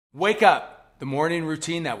Wake up, the morning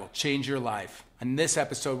routine that will change your life. In this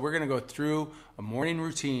episode, we're going to go through a morning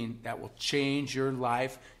routine that will change your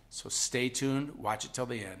life. So stay tuned, watch it till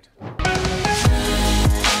the end.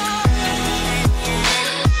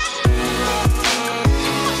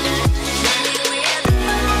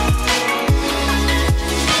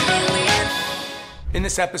 In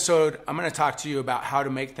this episode, I'm going to talk to you about how to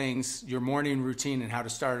make things your morning routine and how to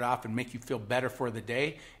start it off and make you feel better for the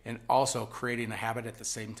day, and also creating a habit at the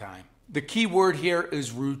same time. The key word here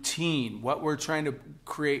is routine. What we're trying to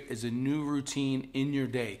create is a new routine in your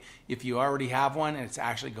day. If you already have one, it's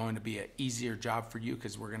actually going to be an easier job for you,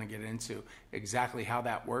 because we're going to get into exactly how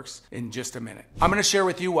that works in just a minute. I'm going to share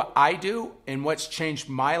with you what I do and what's changed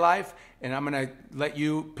my life, and I'm going to let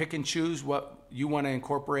you pick and choose what you want to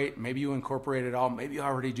incorporate. Maybe you incorporate it all. Maybe you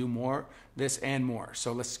already do more, this and more.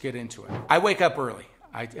 So let's get into it. I wake up early.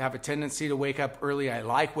 I have a tendency to wake up early. I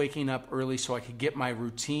like waking up early so I can get my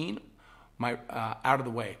routine out of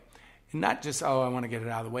the way. And not just, I want to get it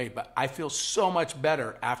out of the way, but I feel so much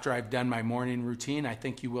better after I've done my morning routine. I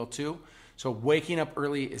think you will too. So waking up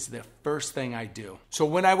early is the first thing I do. So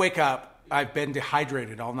when I wake up, I've been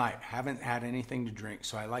dehydrated all night. Haven't had anything to drink.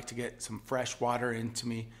 So I like to get some fresh water into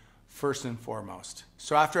me first and foremost.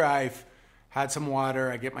 So after I've had some water,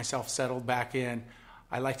 I get myself settled back in,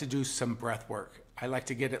 I like to do some breath work. I like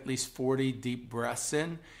to get at least 40 deep breaths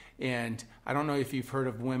in. And I don't know if you've heard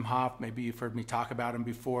of Wim Hof, maybe you've heard me talk about him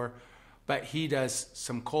before, but he does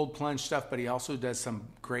some cold plunge stuff, but he also does some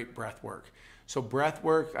great breath work. So breath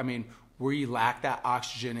work, we lack that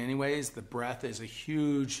oxygen anyways. The breath is a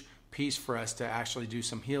huge piece for us to actually do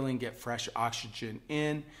some healing, get fresh oxygen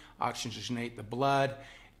in, oxygenate the blood,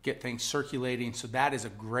 get things circulating. So that is a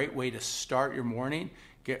great way to start your morning.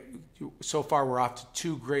 So far, we're off to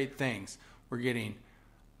two great things. We're getting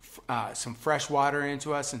some fresh water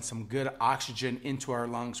into us and some good oxygen into our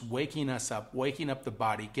lungs, waking us up, waking up the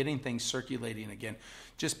body, getting things circulating again,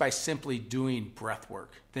 just by simply doing breath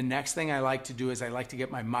work. The next thing I like to do is I like to get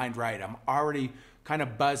my mind right. I'm already kind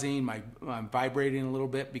of buzzing, I'm vibrating a little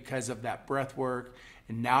bit because of that breath work.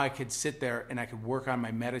 And now I could sit there and I could work on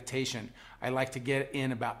my meditation. I like to get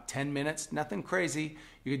in about 10 minutes, nothing crazy.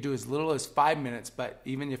 You could do as little as 5 minutes, but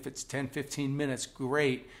even if it's 10, 15 minutes,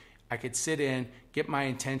 great. I could sit in, get my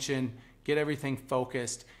intention, get everything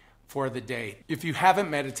focused for the day. If you haven't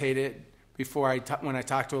meditated before, when I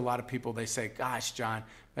talk to a lot of people, they say, gosh, John,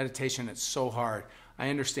 meditation, it's so hard. I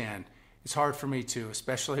understand. It's hard for me too,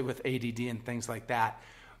 especially with ADD and things like that.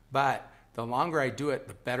 But the longer I do it,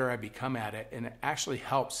 the better I become at it, and it actually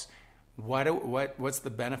helps. What's the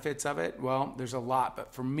benefits of it? Well, there's a lot,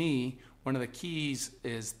 but for me, one of the keys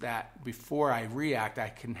is that before I react, I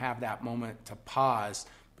can have that moment to pause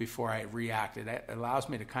before I react. It allows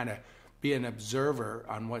me to kind of be an observer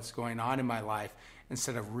on what's going on in my life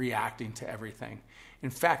instead of reacting to everything. In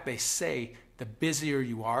fact, they say the busier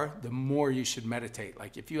you are, the more you should meditate.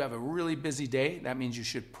 Like if you have a really busy day, that means you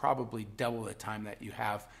should probably double the time that you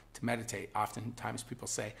have to meditate. Oftentimes people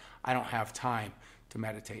say, I don't have time to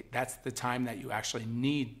meditate. That's the time that you actually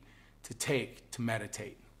need to take to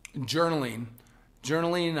meditate. Journaling,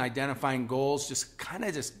 identifying goals, just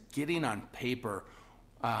getting on paper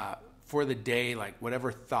for the day, like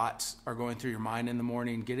whatever thoughts are going through your mind in the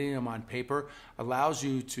morning, getting them on paper allows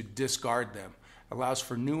you to discard them, allows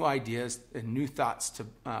for new ideas and new thoughts to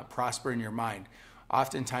prosper in your mind.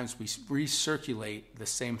 Oftentimes we recirculate the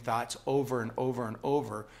same thoughts over and over and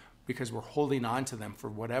over because we're holding on to them for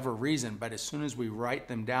whatever reason. But as soon as we write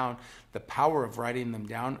them down, the power of writing them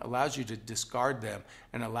down allows you to discard them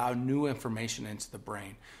and allow new information into the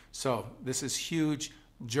brain. So this is huge.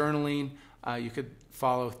 Journaling, you could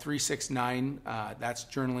follow 369. That's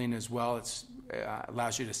journaling as well. It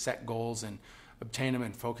allows you to set goals and obtain them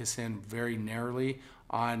and focus in very narrowly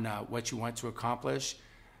on what you want to accomplish.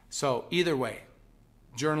 So either way,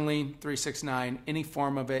 journaling, 369, any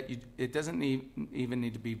form of it, it doesn't even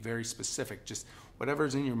need to be very specific. Just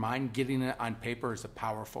whatever's in your mind, getting it on paper is a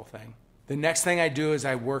powerful thing. The next thing I do is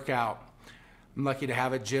I work out. I'm lucky to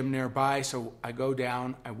have a gym nearby, so I go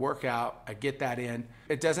down, I work out, I get that in.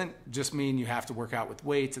 It doesn't just mean you have to work out with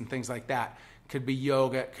weights and things like that. It could be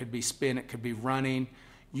yoga, it could be spin, it could be running.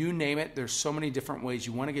 You name it, there's so many different ways.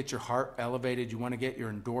 You want to get your heart elevated, you want to get your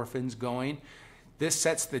endorphins going. This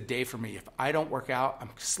sets the day for me. If I don't work out, I'm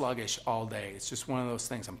sluggish all day. It's just one of those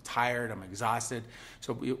things. I'm tired, I'm exhausted.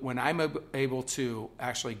 So when I'm able to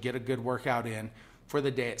actually get a good workout in for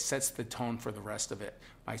the day, it sets the tone for the rest of it.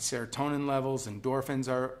 My serotonin levels, endorphins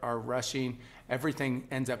are rushing. Everything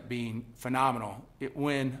ends up being phenomenal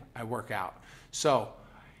when I work out. So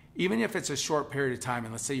even if it's a short period of time,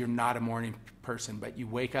 and let's say you're not a morning person, but you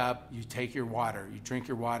wake up, you take your water, you drink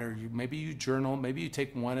your water, maybe you journal, maybe you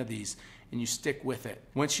take one of these and you stick with it.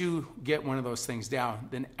 Once you get one of those things down,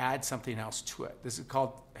 then add something else to it. This is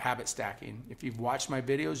called habit stacking. If you've watched my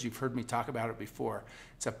videos, you've heard me talk about it before.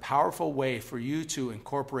 It's a powerful way for you to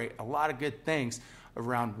incorporate a lot of good things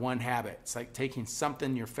around one habit. It's like taking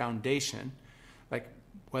something, your foundation, like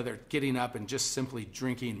whether getting up and just simply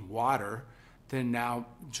drinking water, then now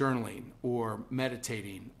journaling or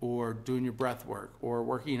meditating or doing your breath work or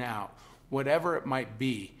working out, whatever it might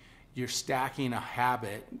be, you're stacking a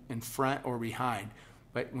habit in front or behind.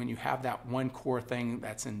 But when you have that one core thing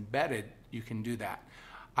that's embedded, you can do that.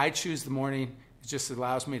 I choose the morning. It just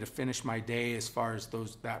allows me to finish my day as far as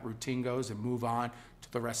that routine goes and move on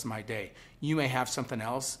to the rest of my day. You may have something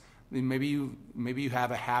else. Maybe you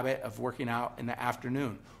have a habit of working out in the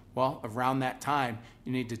afternoon. Well, around that time,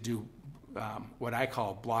 you need to do what I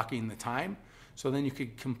call blocking the time. So then you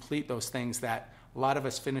could complete those things that a lot of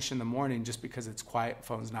us finish in the morning just because it's quiet,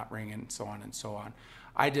 phone's not ringing, so on and so on.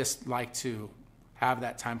 I just like to have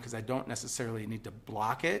that time because I don't necessarily need to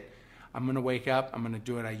block it. I'm going to wake up, I'm going to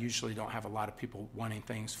do it. I usually don't have a lot of people wanting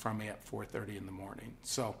things from me at 4:30 in the morning.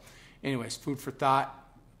 So anyways, food for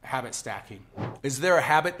thought, habit stacking. Is there a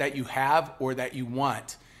habit that you have or that you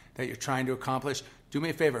want that you're trying to accomplish? Do me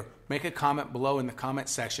a favor, make a comment below in the comment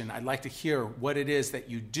section. I'd like to hear what it is that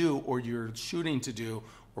you do or you're shooting to do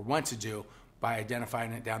or want to do by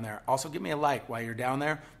identifying it down there. Also, give me a like while you're down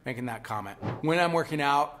there making that comment. When I'm working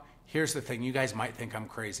out, here's the thing. You guys might think I'm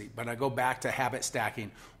crazy, but I go back to habit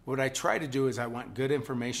stacking. What I try to do is I want good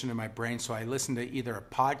information in my brain, so I listen to either a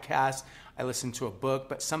podcast, I listen to a book,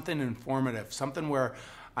 but something informative, something where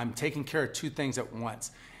I'm taking care of two things at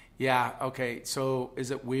once. Yeah, okay, so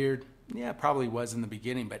is it weird? Yeah, it probably was in the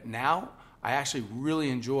beginning, but now I actually really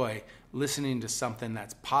enjoy listening to something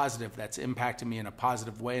that's positive, that's impacting me in a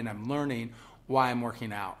positive way, and I'm learning why I'm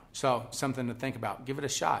working out. So something to think about. Give it a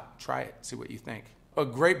shot. Try it. See what you think. A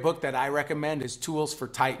great book that I recommend is Tools for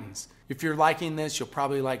Titans. If you're liking this, you'll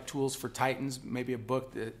probably like Tools for Titans, maybe a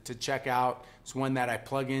book to check out. It's one that I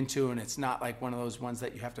plug into, and it's not like one of those ones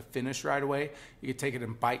that you have to finish right away. You can take it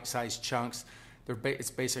in bite-sized chunks.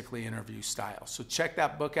 It's basically interview style. So check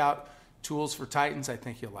that book out, Tools for Titans. I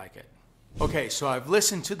think you'll like it. Okay, so I've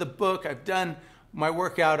listened to the book. I've done my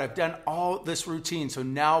workout. I've done all this routine. So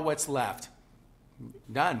now what's left?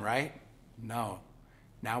 Done, right? No.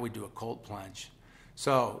 Now we do a cold plunge.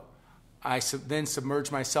 So I then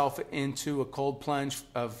submerge myself into a cold plunge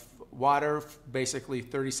of water, basically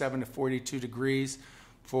 37 to 42 degrees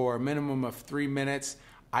for a minimum of 3 minutes.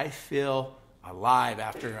 I feel alive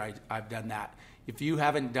after I've done that. If you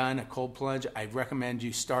haven't done a cold plunge, I recommend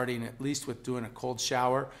you starting at least with doing a cold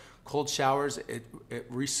shower. Cold showers,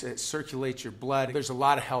 it circulates your blood. There's a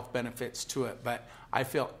lot of health benefits to it, but I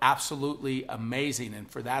feel absolutely amazing. And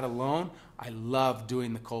for that alone, I love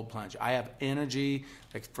doing the cold plunge. I have energy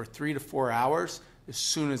like for 3 to 4 hours as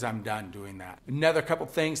soon as I'm done doing that. Another couple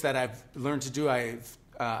things that I've learned to do, I've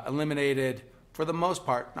eliminated, for the most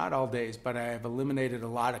part, not all days, but I've eliminated a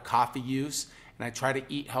lot of coffee use, and I try to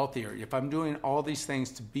eat healthier. If I'm doing all these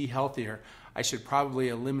things to be healthier, I should probably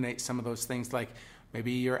eliminate some of those things, like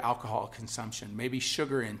maybe your alcohol consumption, maybe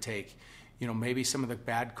sugar intake, maybe some of the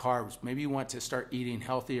bad carbs. Maybe you want to start eating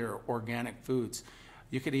healthier organic foods.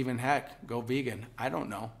 You could even, go vegan. I don't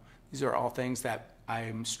know. These are all things that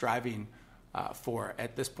I'm striving for.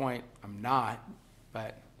 At this point, I'm not,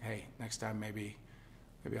 but hey, next time maybe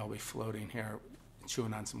I'll be floating here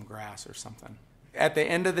chewing on some grass or something. At the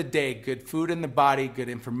end of the day, good food in the body, good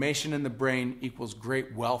information in the brain equals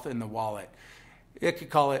great wealth in the wallet. You could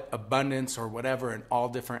call it abundance or whatever in all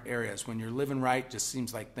different areas. When you're living right, just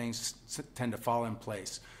seems like things tend to fall in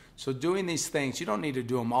place. So doing these things, you don't need to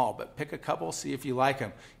do them all, but pick a couple, see if you like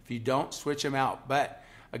them. If you don't, switch them out. But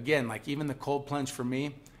again, like even the cold plunge for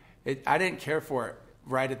me, I didn't care for it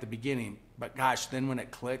right at the beginning, but gosh, then when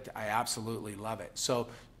it clicked, I absolutely love it. So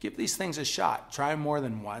give these things a shot. Try them more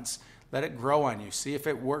than once. Let it grow on you. See if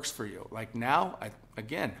it works for you. Like now,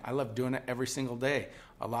 I love doing it every single day.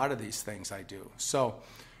 A lot of these things I do. So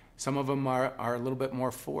some of them are a little bit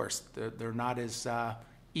more forced. They're not as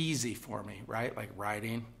easy for me, right? Like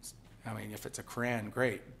riding. I mean, if it's a crayon,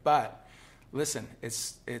 great. But listen,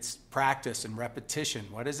 it's practice and repetition.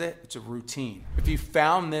 What is it? It's a routine. If you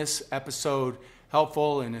found this episode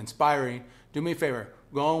helpful and inspiring, do me a favor.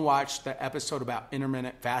 Go and watch the episode about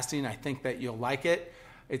intermittent fasting. I think that you'll like it.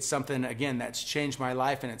 It's something, again, that's changed my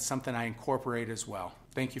life, and it's something I incorporate as well.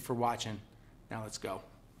 Thank you for watching. Now let's go.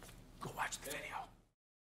 Go watch the video.